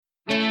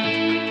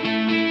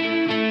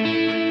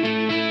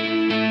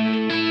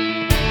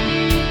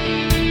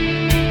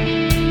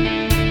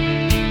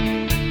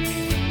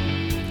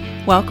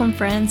Welcome,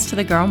 friends, to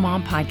the Girl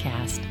Mom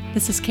Podcast.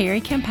 This is Carrie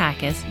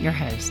Kampakis, your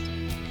host.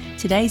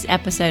 Today's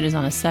episode is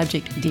on a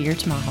subject dear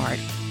to my heart,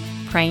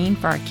 praying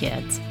for our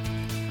kids.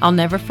 I'll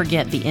never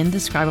forget the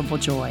indescribable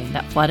joy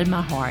that flooded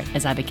my heart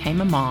as I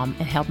became a mom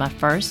and held my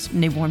first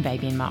newborn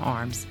baby in my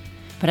arms.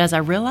 But as I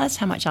realized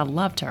how much I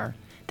loved her,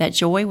 that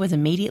joy was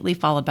immediately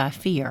followed by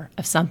fear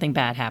of something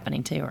bad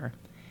happening to her.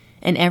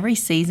 In every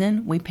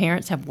season, we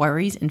parents have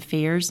worries and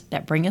fears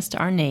that bring us to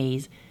our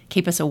knees,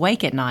 keep us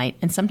awake at night,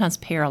 and sometimes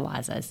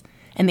paralyze us.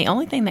 And the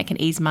only thing that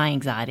can ease my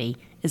anxiety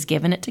is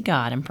giving it to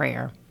God in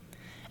prayer.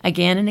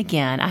 Again and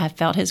again, I have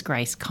felt His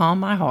grace calm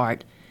my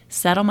heart,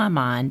 settle my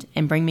mind,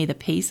 and bring me the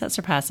peace that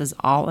surpasses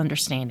all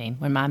understanding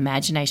when my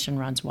imagination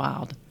runs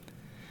wild.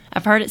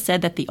 I've heard it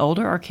said that the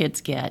older our kids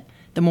get,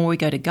 the more we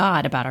go to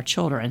God about our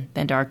children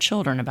than to our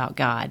children about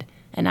God,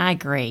 and I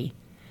agree.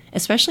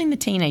 Especially in the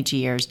teenage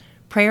years,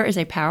 prayer is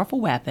a powerful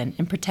weapon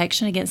in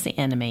protection against the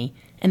enemy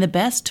and the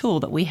best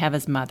tool that we have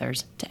as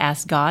mothers to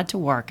ask God to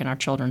work in our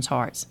children's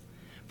hearts.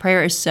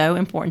 Prayer is so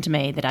important to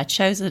me that I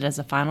chose it as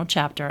a final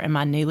chapter in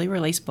my newly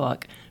released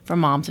book for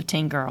moms of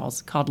teen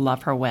girls called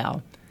Love Her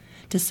Well.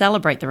 To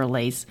celebrate the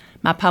release,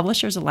 my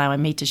publisher is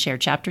allowing me to share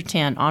Chapter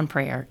 10 on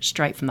prayer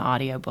straight from the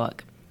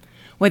audiobook.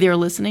 Whether you're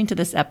listening to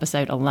this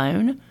episode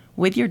alone,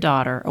 with your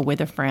daughter, or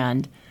with a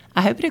friend,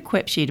 I hope it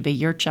equips you to be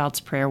your child's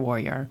prayer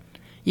warrior.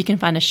 You can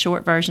find a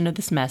short version of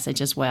this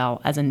message as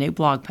well as a new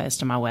blog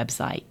post on my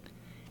website.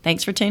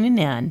 Thanks for tuning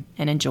in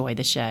and enjoy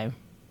the show.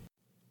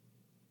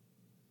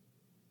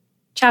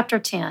 Chapter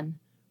 10.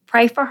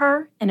 Pray for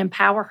her and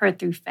empower her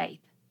through faith.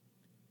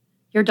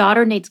 Your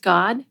daughter needs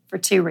God for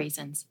two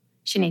reasons.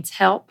 She needs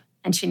help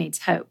and she needs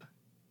hope.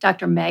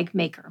 Dr. Meg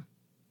Meeker.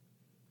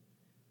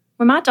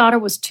 When my daughter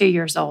was 2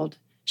 years old,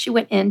 she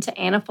went into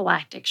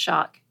anaphylactic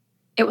shock.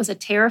 It was a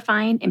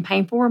terrifying and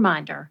painful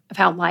reminder of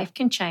how life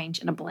can change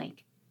in a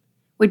blink.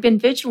 We'd been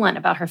vigilant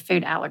about her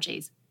food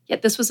allergies,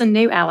 yet this was a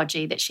new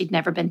allergy that she'd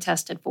never been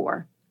tested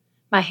for.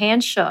 My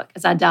hand shook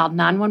as I dialed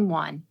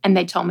 911, and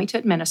they told me to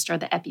administer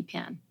the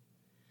EpiPen.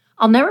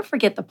 I'll never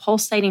forget the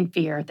pulsating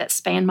fear that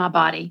spanned my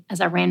body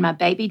as I ran my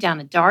baby down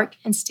a dark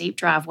and steep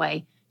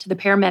driveway to the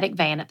paramedic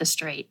van at the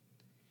street.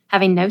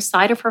 Having no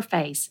sight of her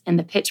face in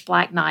the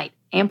pitch-black night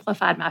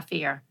amplified my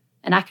fear,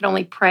 and I could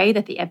only pray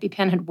that the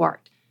EpiPen had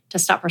worked to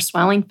stop her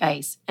swelling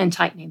face and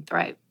tightening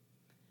throat.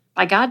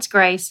 By God's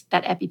grace,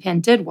 that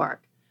EpiPen did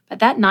work, but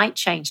that night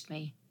changed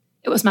me.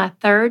 It was my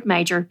third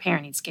major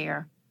parenting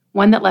scare,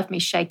 one that left me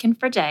shaken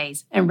for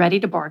days and ready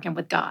to bargain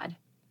with God.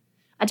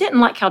 I didn't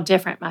like how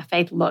different my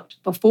faith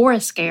looked before a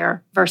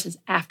scare versus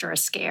after a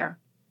scare.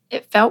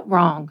 It felt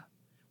wrong.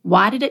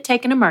 Why did it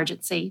take an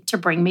emergency to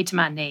bring me to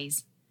my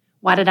knees?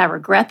 Why did I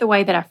regret the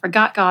way that I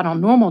forgot God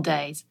on normal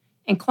days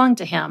and clung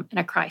to Him in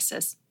a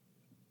crisis?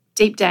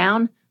 Deep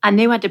down, I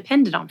knew I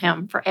depended on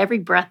Him for every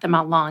breath in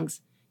my lungs,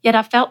 yet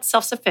I felt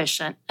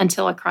self-sufficient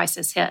until a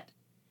crisis hit.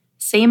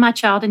 Seeing my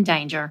child in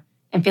danger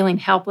and feeling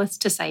helpless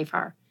to save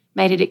her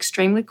made it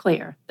extremely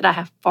clear that I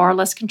have far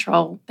less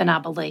control than I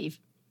believe.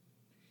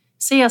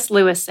 C.S.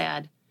 Lewis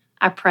said,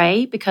 "I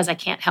pray because I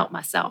can't help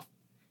myself.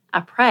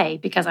 I pray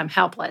because I'm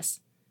helpless.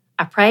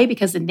 I pray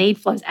because the need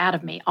flows out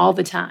of me all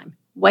the time,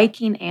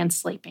 waking and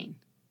sleeping.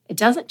 It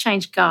doesn't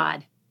change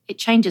God, it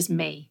changes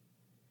me."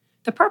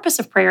 The purpose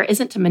of prayer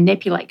isn't to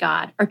manipulate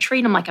God or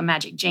treat Him like a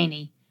magic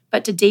genie,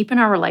 but to deepen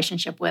our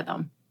relationship with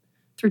Him.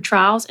 Through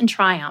trials and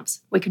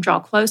triumphs, we can draw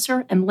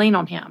closer and lean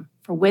on Him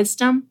for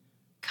wisdom,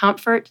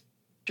 comfort,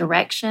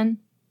 direction,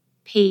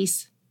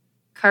 peace,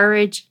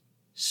 courage,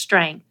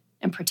 strength,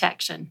 and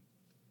protection.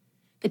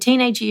 The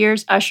teenage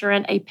years usher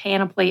in a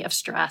panoply of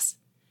stress.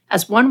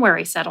 As one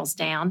worry settles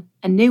down,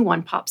 a new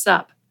one pops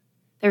up.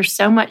 There's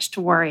so much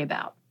to worry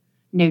about.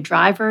 New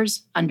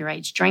drivers,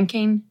 underage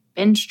drinking,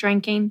 binge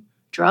drinking,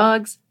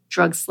 drugs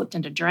slipped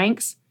into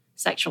drinks,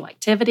 sexual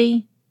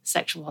activity,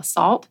 sexual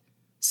assault,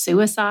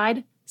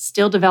 suicide,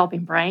 still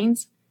developing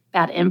brains,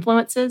 bad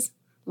influences,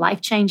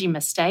 life-changing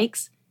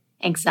mistakes,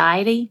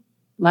 anxiety,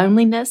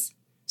 loneliness,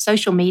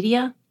 social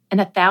media, and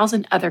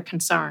 1,000 other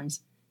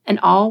concerns, and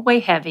all weigh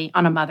heavy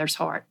on a mother's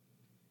heart.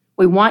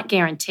 We want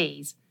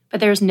guarantees,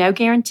 but there is no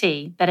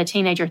guarantee that a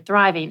teenager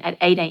thriving at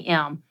 8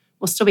 a.m.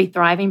 will still be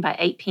thriving by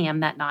 8 p.m.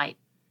 that night.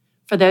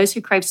 For those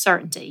who crave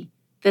certainty,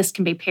 this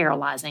can be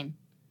paralyzing.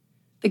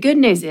 The good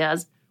news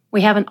is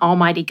we have an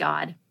almighty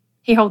God.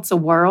 He holds the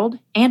world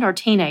and our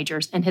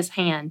teenagers in His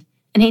hand,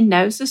 and He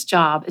knows this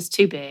job is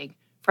too big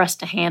for us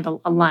to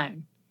handle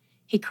alone.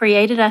 He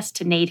created us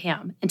to need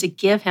Him and to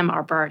give Him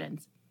our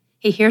burdens.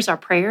 He hears our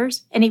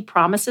prayers, and He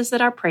promises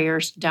that our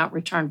prayers don't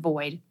return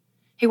void.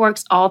 He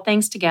works all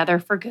things together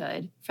for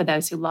good for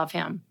those who love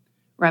Him.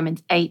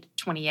 Romans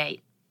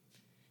 8:28.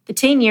 The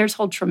teen years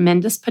hold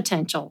tremendous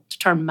potential to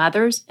turn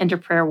mothers into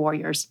prayer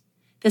warriors.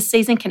 This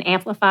season can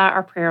amplify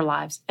our prayer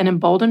lives and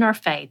embolden our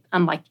faith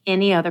unlike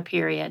any other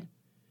period.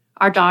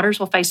 Our daughters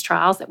will face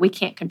trials that we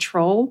can't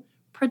control,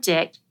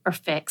 predict, or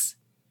fix.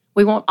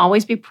 We won't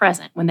always be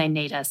present when they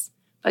need us,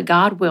 but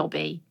God will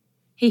be.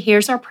 He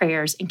hears our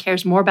prayers and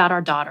cares more about our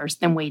daughters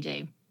than we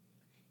do.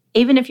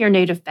 Even if you're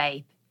new to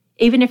faith,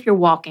 Even if you're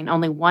walking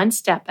only one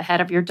step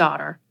ahead of your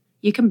daughter,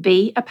 you can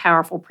be a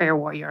powerful prayer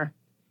warrior.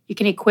 You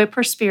can equip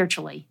her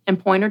spiritually and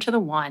point her to the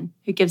one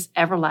who gives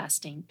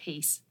everlasting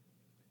peace.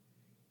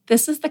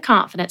 This is the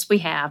confidence we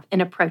have in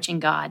approaching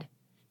God,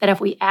 that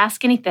if we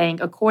ask anything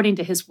according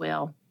to his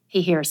will,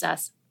 he hears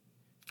us.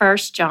 1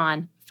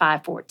 John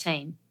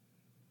 5:14.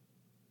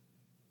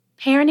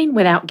 Parenting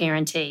without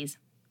guarantees.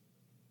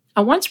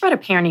 I once read a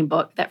parenting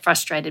book that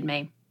frustrated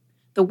me.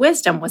 The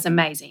wisdom was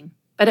amazing,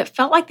 but it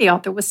felt like the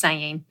author was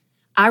saying,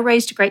 I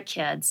raised great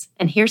kids,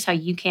 and here's how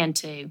you can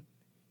too.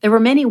 There were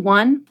many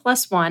 1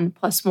 + 1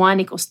 +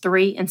 1 =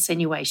 3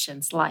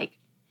 insinuations, like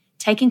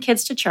taking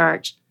kids to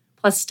church,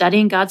 plus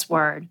studying God's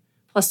Word,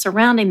 plus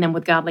surrounding them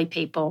with godly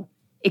people,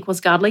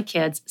 equals godly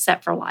kids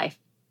set for life.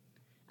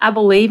 I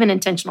believe in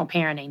intentional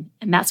parenting,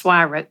 and that's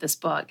why I wrote this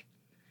book.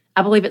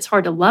 I believe it's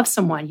hard to love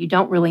someone you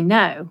don't really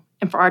know,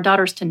 and for our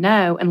daughters to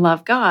know and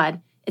love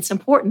God, it's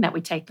important that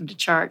we take them to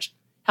church,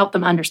 help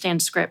them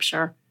understand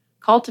Scripture,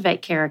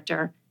 cultivate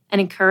character, and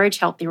encourage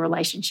healthy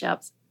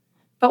relationships.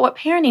 But what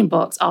parenting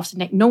books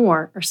often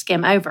ignore or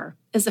skim over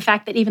is the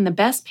fact that even the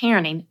best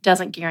parenting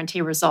doesn't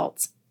guarantee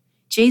results.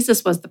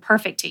 Jesus was the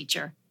perfect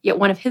teacher, yet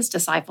one of his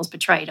disciples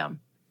betrayed him.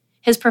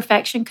 His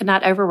perfection could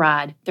not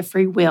override the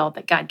free will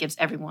that God gives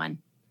everyone.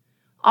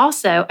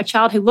 Also, a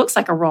child who looks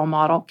like a role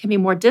model can be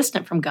more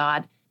distant from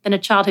God than a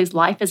child whose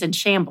life is in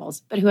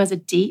shambles, but who has a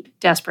deep,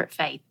 desperate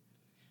faith.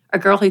 A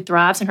girl who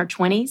thrives in her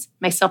 20s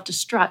may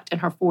self-destruct in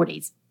her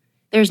 40s.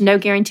 There's no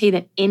guarantee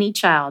that any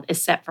child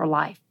is set for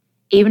life,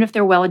 even if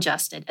they're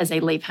well-adjusted as they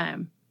leave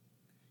home.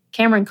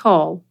 Cameron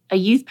Cole, a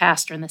youth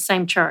pastor in the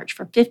same church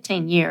for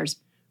 15 years,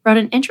 wrote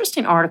an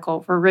interesting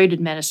article for Rooted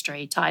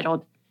Ministry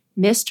titled,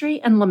 Mystery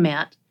and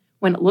Lament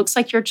When It Looks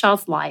Like Your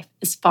Child's Life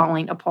is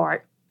Falling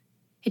Apart.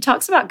 He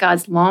talks about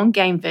God's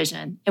long-game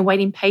vision and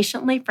waiting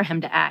patiently for him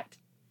to act.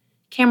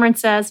 Cameron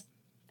says,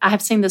 I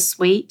have seen the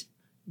sweet,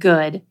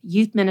 good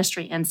youth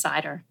ministry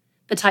insider,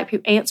 the type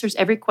who answers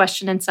every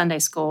question in Sunday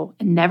school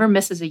and never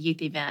misses a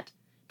youth event,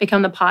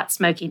 become the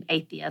pot-smoking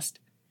atheist.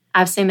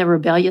 I've seen the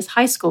rebellious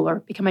high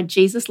schooler become a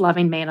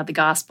Jesus-loving man of the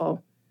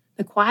gospel,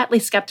 the quietly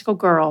skeptical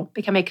girl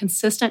become a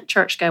consistent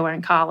churchgoer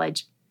in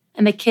college,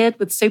 and the kid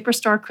with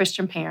superstar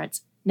Christian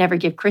parents never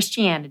give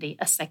Christianity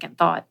a second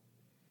thought.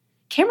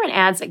 Cameron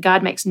adds that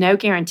God makes no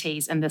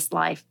guarantees in this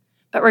life,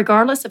 but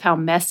regardless of how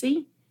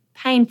messy,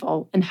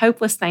 painful, and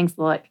hopeless things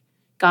look,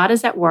 God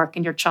is at work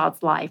in your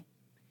child's life.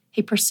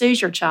 He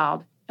pursues your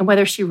child, and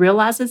whether she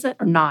realizes it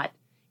or not,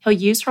 he'll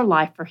use her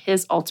life for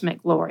his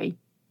ultimate glory.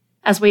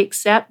 As we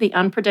accept the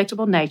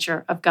unpredictable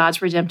nature of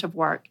God's redemptive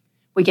work,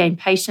 we gain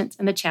patience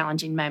in the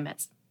challenging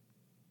moments.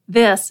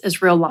 This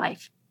is real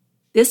life.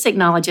 This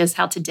acknowledges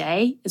how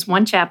today is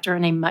one chapter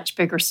in a much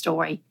bigger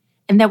story,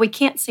 and that we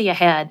can't see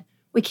ahead,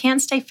 we can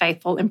stay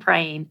faithful in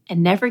praying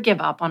and never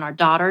give up on our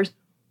daughters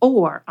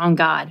or on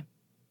God.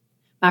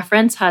 My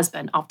friend's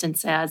husband often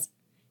says,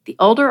 the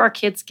older our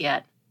kids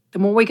get, the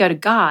more we go to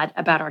God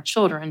about our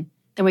children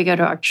than we go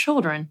to our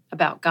children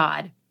about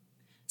God.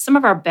 Some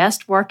of our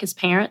best work as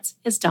parents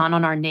is done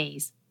on our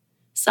knees.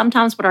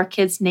 Sometimes what our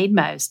kids need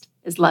most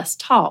is less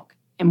talk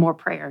and more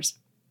prayers.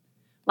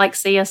 Like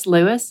C.S.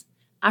 Lewis,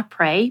 I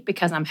pray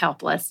because I'm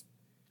helpless.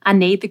 I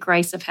need the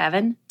grace of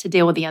heaven to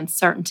deal with the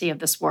uncertainty of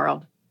this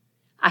world.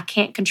 I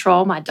can't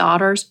control my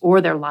daughters or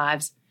their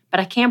lives, but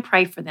I can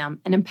pray for them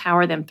and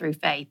empower them through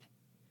faith.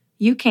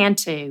 You can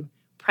too,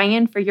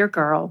 praying for your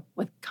girl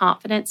with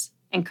confidence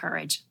and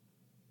courage.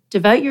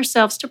 Devote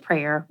yourselves to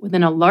prayer with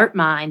an alert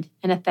mind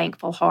and a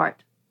thankful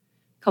heart.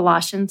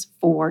 Colossians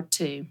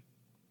 4:2.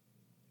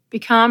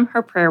 Become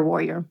her prayer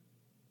warrior.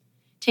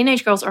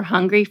 Teenage girls are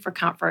hungry for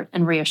comfort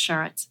and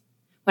reassurance.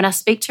 When I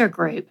speak to a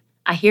group,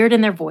 I hear it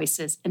in their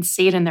voices and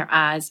see it in their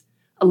eyes,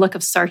 a look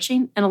of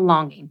searching and a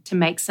longing to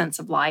make sense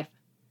of life.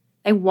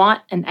 They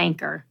want an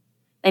anchor.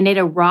 They need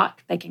a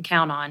rock they can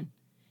count on.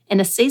 In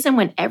a season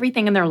when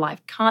everything in their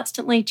life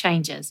constantly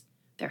changes,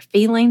 their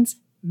feelings,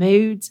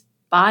 moods,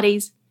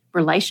 bodies,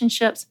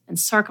 relationships, and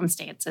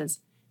circumstances,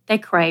 they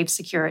crave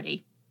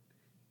security.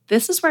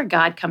 This is where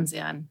God comes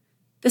in.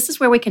 This is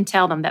where we can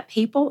tell them that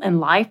people and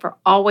life are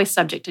always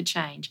subject to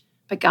change,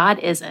 but God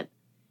isn't.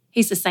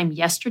 He's the same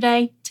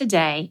yesterday,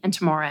 today, and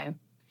tomorrow.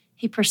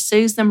 He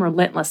pursues them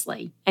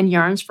relentlessly and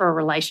yearns for a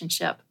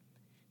relationship.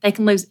 They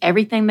can lose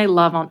everything they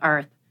love on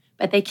earth,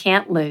 but they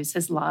can't lose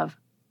his love.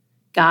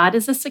 God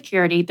is the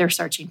security they're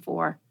searching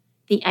for,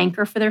 the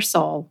anchor for their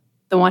soul,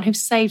 the one who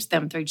saves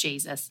them through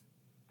Jesus.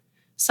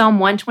 Psalm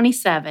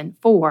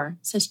 127:4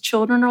 says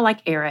children are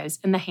like arrows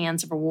in the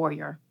hands of a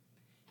warrior.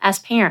 As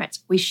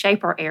parents, we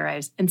shape our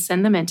arrows and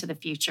send them into the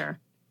future.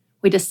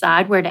 We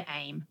decide where to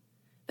aim.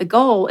 The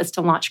goal is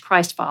to launch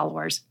Christ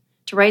followers,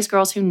 to raise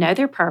girls who know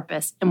their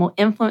purpose and will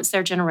influence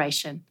their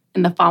generation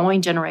and the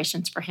following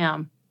generations for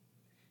him.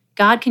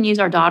 God can use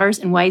our daughters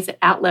in ways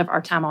that outlive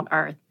our time on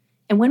earth,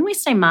 and when we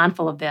stay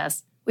mindful of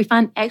this, we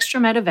find extra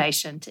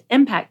motivation to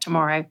impact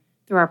tomorrow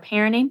through our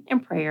parenting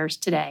and prayers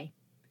today.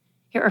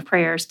 Here are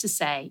prayers to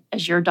say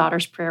as your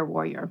daughter's prayer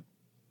warrior.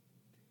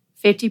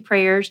 50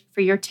 prayers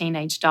for your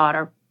teenage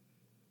daughter.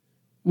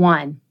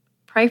 1.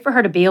 pray for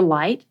her to be a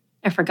light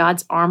and for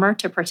God's armor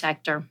to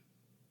protect her.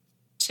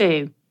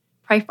 2,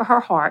 pray for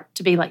her heart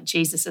to be like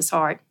Jesus'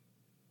 heart.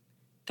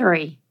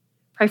 3,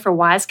 pray for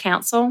wise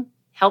counsel,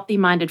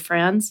 healthy-minded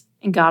friends,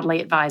 and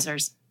godly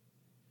advisors.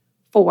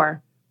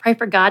 4, pray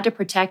for God to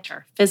protect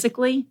her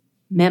physically,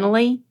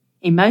 mentally,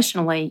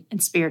 emotionally,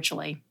 and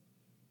spiritually.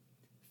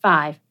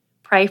 5,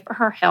 pray for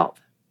her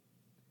health.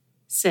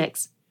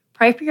 6,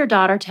 pray for your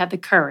daughter to have the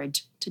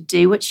courage to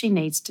do what she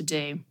needs to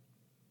do.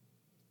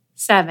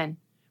 7,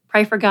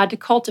 pray for God to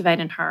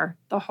cultivate in her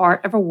the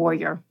heart of a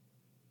warrior.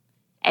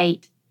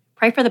 8,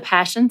 pray for the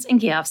passions and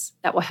gifts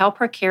that will help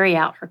her carry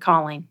out her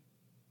calling.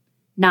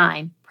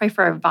 9, pray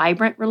for a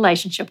vibrant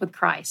relationship with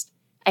Christ,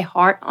 a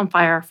heart on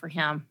fire for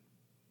Him.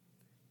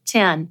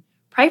 10,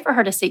 pray for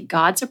her to seek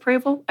God's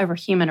approval over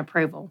human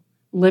approval,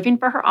 living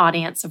for her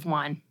audience of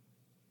one.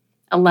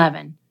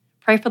 11,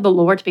 pray for the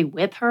Lord to be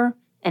with her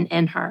and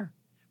in her.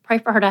 Pray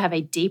for her to have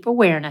a deep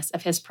awareness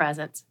of His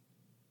presence.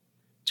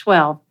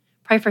 12,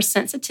 pray for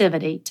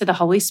sensitivity to the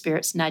Holy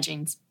Spirit's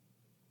nudgings.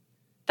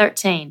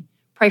 13,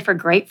 pray for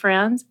great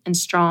friends and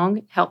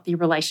strong, healthy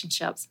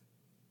relationships.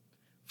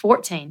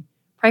 14,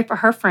 pray for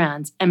her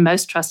friends and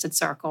most trusted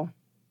circle.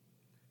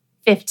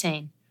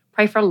 15,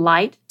 pray for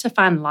light to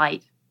find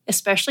light,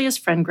 especially as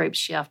friend groups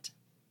shift.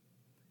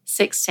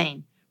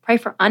 16, pray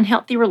for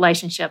unhealthy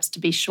relationships to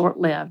be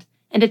short-lived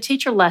and to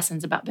teach her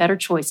lessons about better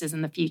choices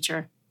in the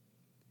future.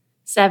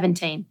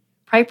 17,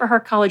 pray for her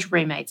college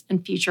roommates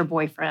and future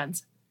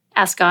boyfriends.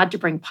 Ask God to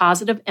bring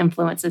positive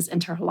influences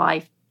into her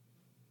life.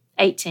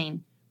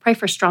 18, pray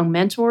for strong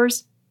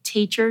mentors,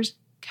 teachers,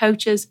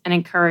 coaches, and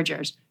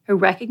encouragers who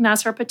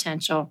recognize her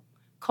potential,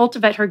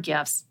 cultivate her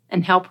gifts,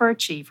 and help her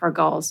achieve her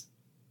goals.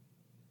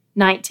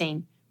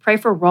 19, pray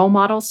for role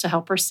models to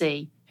help her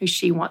see who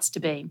she wants to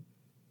be.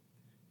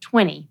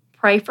 20,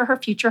 pray for her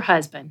future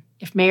husband,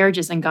 if marriage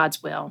is in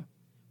God's will.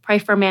 Pray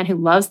for a man who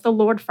loves the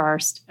Lord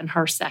first and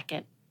her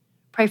second.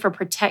 Pray for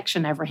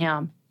protection over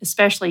him,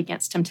 especially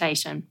against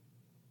temptation.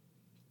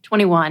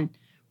 21,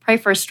 pray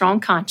for a strong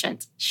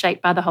conscience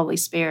shaped by the Holy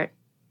Spirit.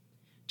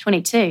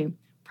 22,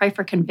 pray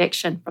for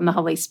conviction from the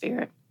Holy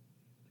Spirit.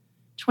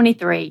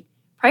 23,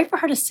 pray for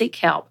her to seek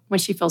help when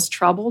she feels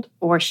troubled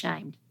or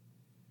ashamed.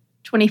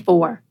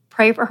 24,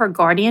 pray for her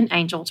guardian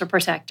angel to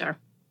protect her.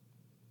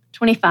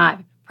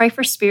 25, pray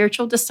for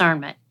spiritual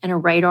discernment and a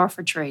radar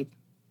for truth.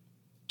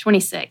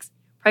 26,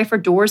 pray for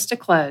doors to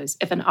close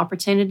if an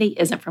opportunity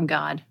isn't from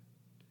God.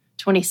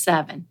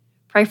 27,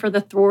 pray for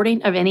the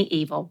thwarting of any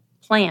evil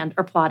planned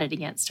or plotted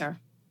against her.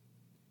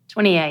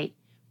 28,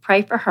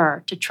 pray for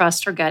her to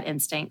trust her gut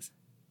instincts.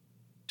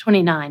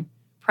 29,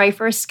 pray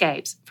for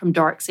escapes from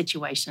dark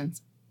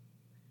situations.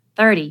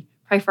 30,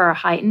 pray for a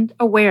heightened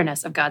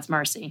awareness of God's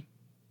mercy.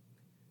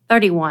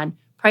 31,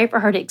 pray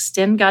for her to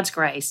extend God's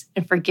grace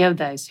and forgive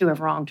those who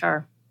have wronged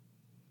her.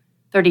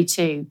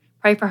 32,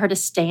 pray for her to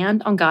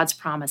stand on God's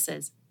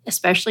promises,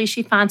 especially as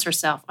she finds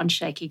herself on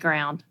shaky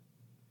ground.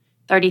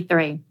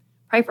 33,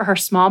 pray for her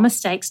small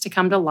mistakes to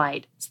come to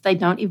light so they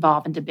don't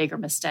evolve into bigger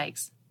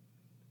mistakes.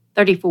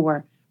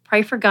 34,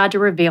 pray for God to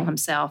reveal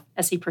Himself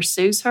as He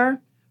pursues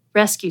her,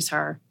 rescues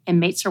her,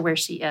 and meets her where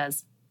she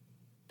is.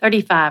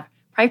 35,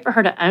 pray for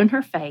her to own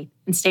her faith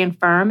and stand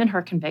firm in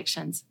her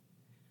convictions.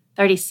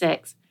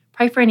 36,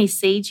 pray for any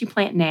seeds you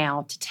plant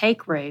now to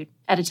take root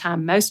at a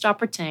time most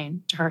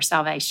opportune to her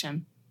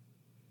salvation.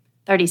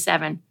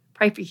 37,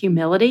 pray for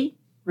humility,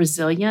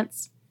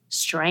 resilience,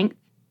 strength,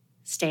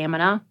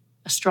 stamina,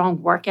 a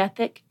strong work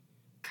ethic,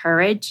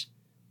 courage,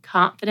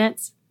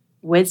 confidence,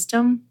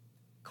 wisdom,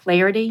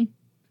 clarity,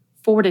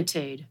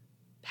 fortitude,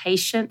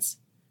 patience,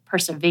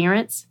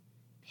 perseverance,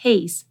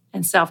 peace,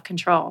 and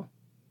self-control.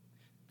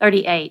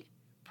 38,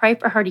 pray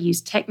for her to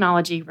use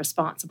technology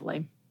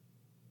responsibly.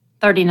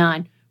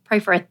 39, pray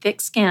for a thick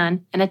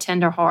skin and a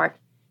tender heart,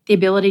 the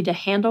ability to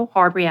handle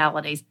hard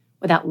realities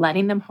without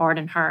letting them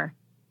harden her.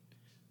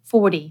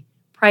 40,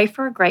 pray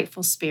for a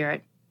grateful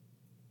spirit.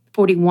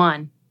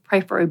 41, pray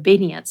for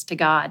obedience to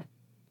God.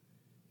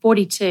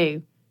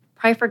 42,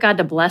 pray for God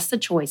to bless the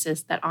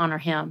choices that honor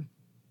Him.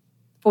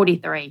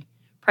 43,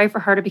 pray for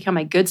her to become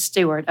a good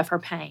steward of her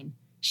pain,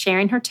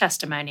 sharing her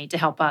testimony to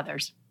help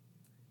others.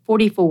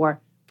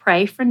 44,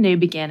 pray for new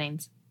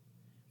beginnings.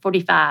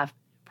 45,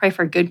 pray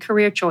for good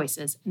career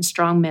choices and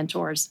strong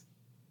mentors.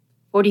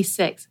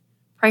 46,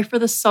 pray for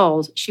the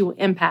souls she will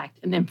impact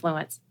and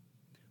influence.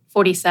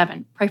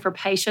 47, pray for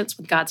patience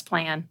with God's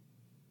plan.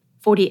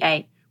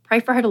 48, pray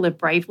for her to live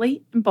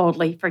bravely and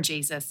boldly for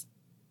Jesus.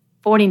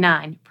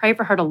 49, pray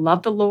for her to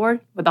love the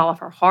Lord with all of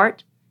her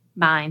heart,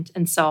 mind,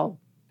 and soul.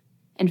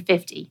 And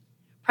 50,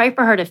 pray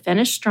for her to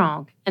finish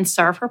strong and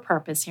serve her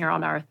purpose here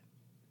on earth.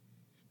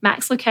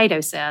 Max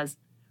Lucado says,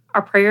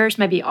 "Our prayers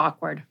may be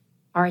awkward,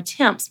 our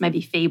attempts may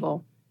be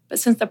feeble, but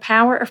since the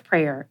power of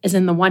prayer is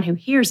in the one who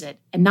hears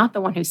it and not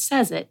the one who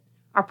says it,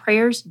 our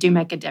prayers do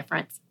make a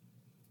difference.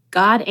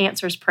 God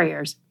answers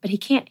prayers, but He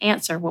can't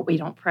answer what we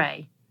don't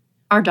pray.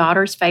 Our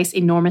daughters face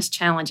enormous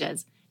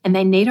challenges, and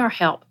they need our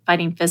help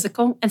fighting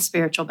physical and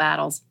spiritual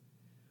battles.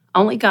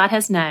 Only God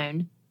has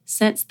known,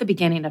 since the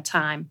beginning of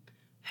time,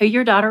 who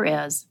your daughter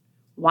is,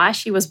 why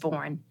she was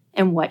born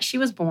and what she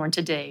was born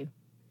to do.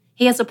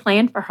 He has a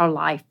plan for her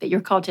life that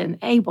you're called to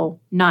enable,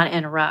 not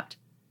interrupt.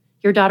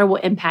 Your daughter will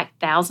impact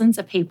thousands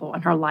of people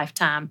in her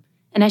lifetime,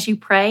 and as you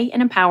pray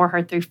and empower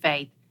her through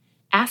faith,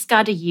 ask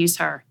God to use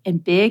her in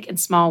big and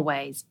small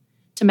ways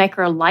to make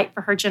her a light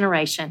for her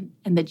generation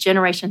and the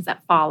generations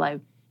that follow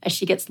as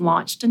she gets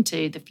launched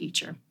into the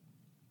future.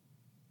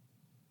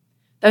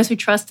 Those who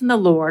trust in the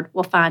Lord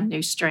will find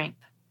new strength.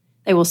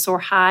 They will soar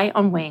high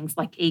on wings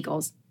like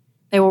eagles.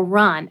 They will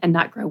run and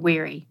not grow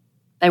weary.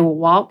 They will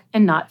walk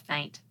and not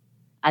faint.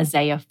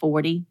 Isaiah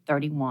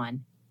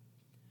 40:31.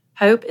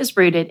 Hope is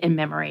rooted in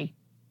memory.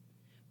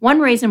 One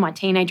reason why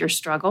teenagers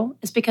struggle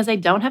is because they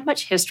don't have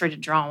much history to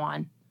draw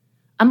on.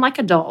 Unlike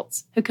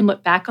adults who can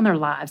look back on their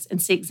lives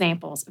and see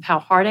examples of how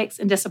heartaches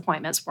and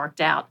disappointments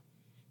worked out,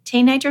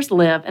 teenagers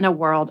live in a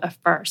world of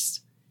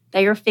firsts.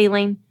 They are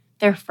feeling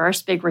their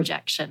first big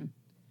rejection,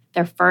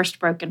 their first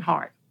broken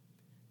heart,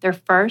 their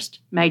first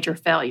major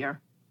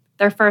failure,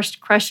 their first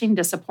crushing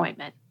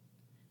disappointment,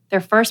 their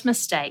first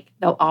mistake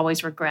they'll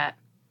always regret,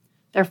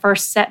 their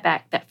first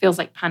setback that feels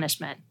like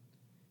punishment,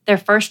 their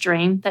first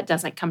dream that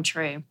doesn't come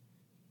true.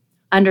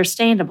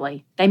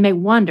 Understandably, they may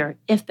wonder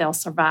if they'll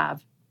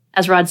survive.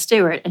 As Rod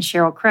Stewart and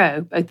Sheryl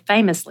Crow both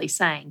famously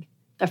sang,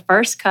 the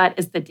first cut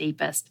is the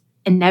deepest,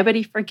 and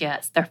nobody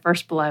forgets their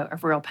first blow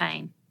of real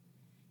pain.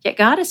 Yet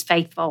God is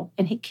faithful,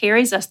 and He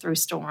carries us through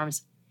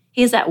storms.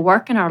 He is at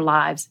work in our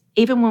lives,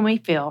 even when we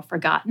feel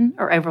forgotten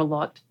or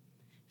overlooked.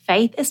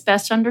 Faith is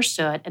best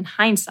understood in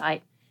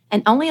hindsight,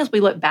 and only as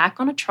we look back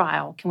on a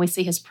trial can we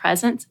see His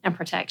presence and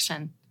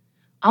protection.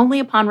 Only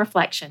upon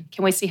reflection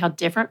can we see how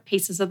different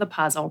pieces of the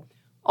puzzle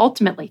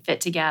ultimately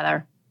fit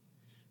together.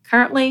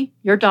 Currently,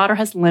 your daughter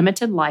has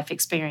limited life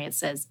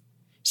experiences.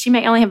 She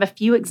may only have a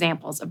few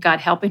examples of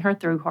God helping her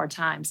through hard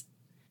times.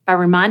 By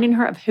reminding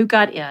her of who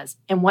God is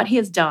and what He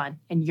has done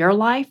in your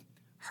life,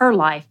 her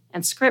life,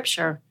 and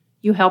Scripture,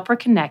 you help her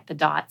connect the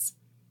dots.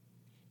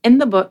 In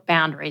the book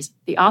Boundaries,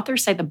 the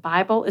authors say the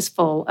Bible is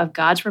full of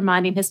God's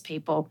reminding His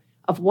people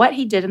of what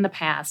He did in the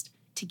past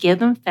to give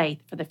them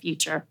faith for the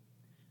future.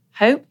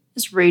 Hope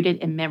is rooted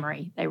in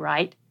memory, they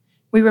write.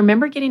 We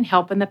remember getting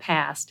help in the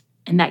past,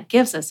 and that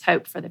gives us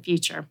hope for the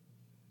future.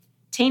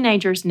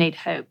 Teenagers need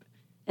hope,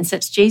 and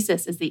since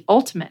Jesus is the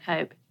ultimate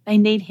hope, they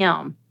need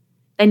Him.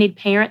 They need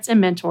parents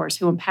and mentors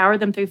who empower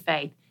them through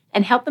faith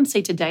and help them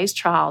see today's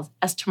trials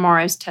as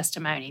tomorrow's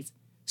testimonies,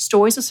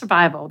 stories of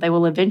survival they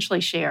will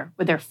eventually share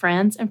with their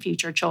friends and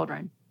future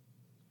children.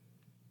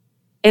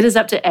 It is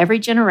up to every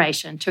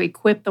generation to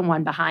equip the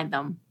one behind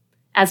them.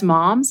 As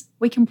moms,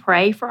 we can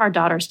pray for our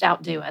daughters to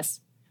outdo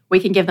us. We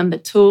can give them the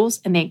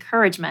tools and the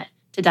encouragement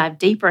to dive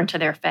deeper into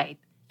their faith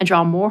and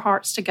draw more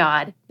hearts to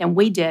God than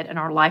we did in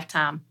our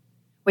lifetime.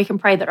 We can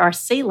pray that our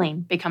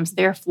ceiling becomes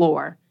their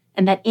floor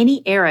and that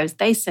any arrows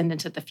they send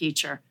into the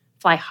future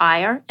fly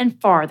higher and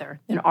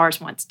farther than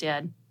ours once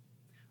did.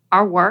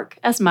 Our work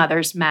as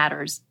mothers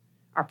matters.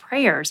 Our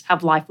prayers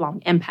have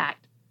lifelong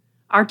impact.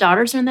 Our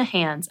daughters are in the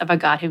hands of a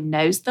God who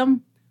knows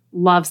them,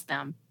 loves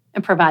them,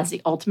 and provides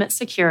the ultimate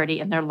security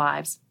in their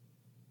lives.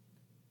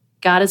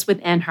 God is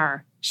within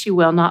her. She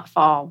will not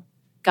fall.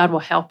 God will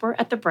help her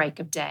at the break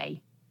of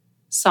day.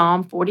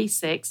 Psalm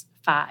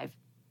 46:5.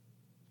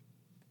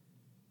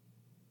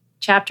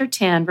 Chapter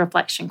 10,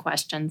 Reflection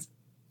Questions.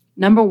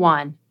 Number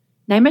 1,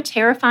 name a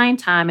terrifying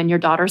time in your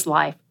daughter's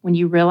life when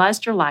you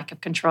realized your lack of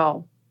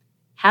control.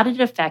 How did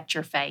it affect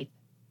your faith?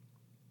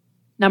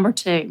 Number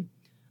 2,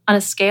 on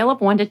a scale of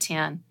 1 to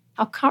 10,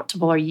 how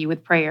comfortable are you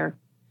with prayer?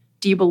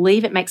 Do you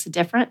believe it makes a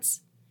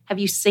difference? Have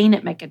you seen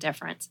it make a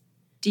difference?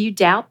 Do you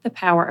doubt the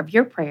power of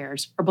your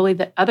prayers or believe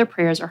that other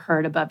prayers are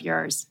heard above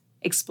yours?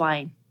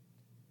 Explain.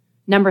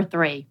 Number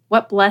 3,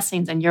 what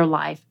blessings in your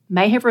life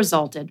may have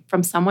resulted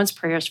from someone's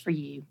prayers for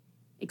you?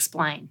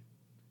 Explain.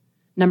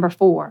 Number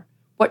 4,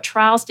 what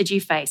trials did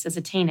you face as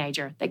a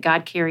teenager that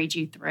God carried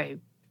you through?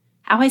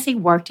 How has He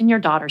worked in your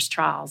daughter's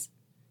trials?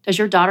 Does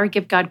your daughter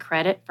give God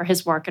credit for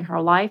His work in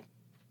her life?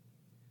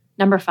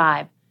 Number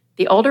 5,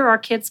 the older our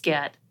kids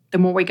get, the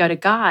more we go to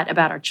God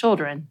about our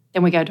children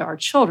than we go to our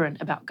children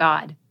about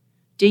God.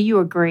 Do you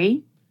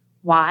agree?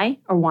 Why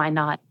or why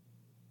not?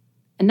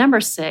 And number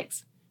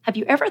 6, have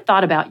you ever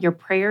thought about your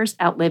prayers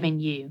outliving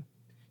you?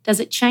 Does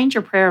it change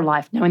your prayer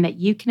life knowing that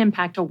you can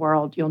impact a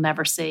world you'll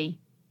never see?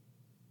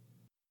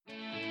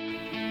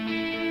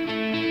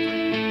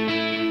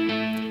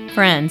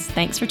 Friends,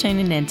 thanks for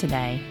tuning in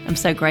today. I'm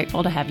so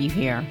grateful to have you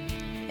here.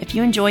 If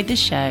you enjoyed this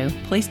show,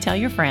 please tell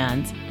your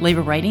friends, leave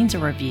a ratings or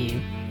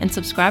review, and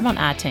subscribe on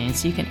iTunes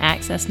so you can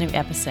access new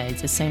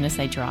episodes as soon as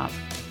they drop.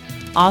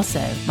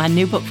 Also, my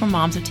new book for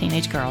moms of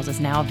teenage girls is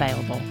now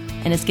available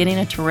and is getting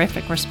a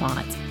terrific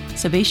response,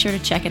 so be sure to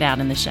check it out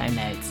in the show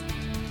notes.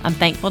 I'm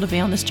thankful to be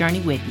on this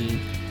journey with you,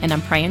 and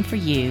I'm praying for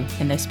you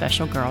and those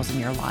special girls in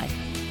your life.